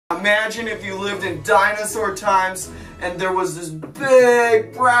Imagine if you lived in dinosaur times and there was this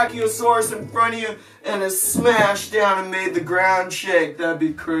big brachiosaurus in front of you and it smashed down and made the ground shake. That'd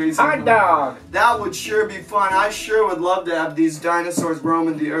be crazy. Hot dog. That would sure be fun. I sure would love to have these dinosaurs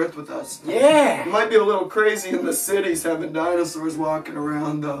roaming the earth with us. Yeah. It might be a little crazy in the cities having dinosaurs walking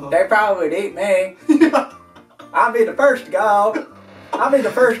around though. They probably would eat me. I'll be the first to go. I'll be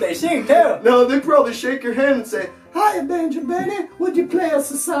the first they see too. No, they'd probably shake your hand and say, "Hi, Banjo Benny, would you play us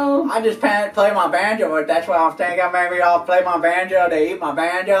a song?" I just play my banjo, but that's what I'm thinking. Maybe I'll play my banjo, they eat my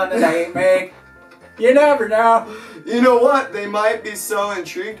banjo, and then they eat me. You never know. You know what? They might be so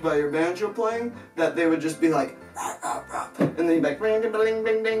intrigued by your banjo playing that they would just be like, "Rah, rah, rah," and then you'd be like, "Ring, ding, bling,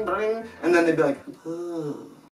 ding, ding, bling," and then they'd be like, "Oh."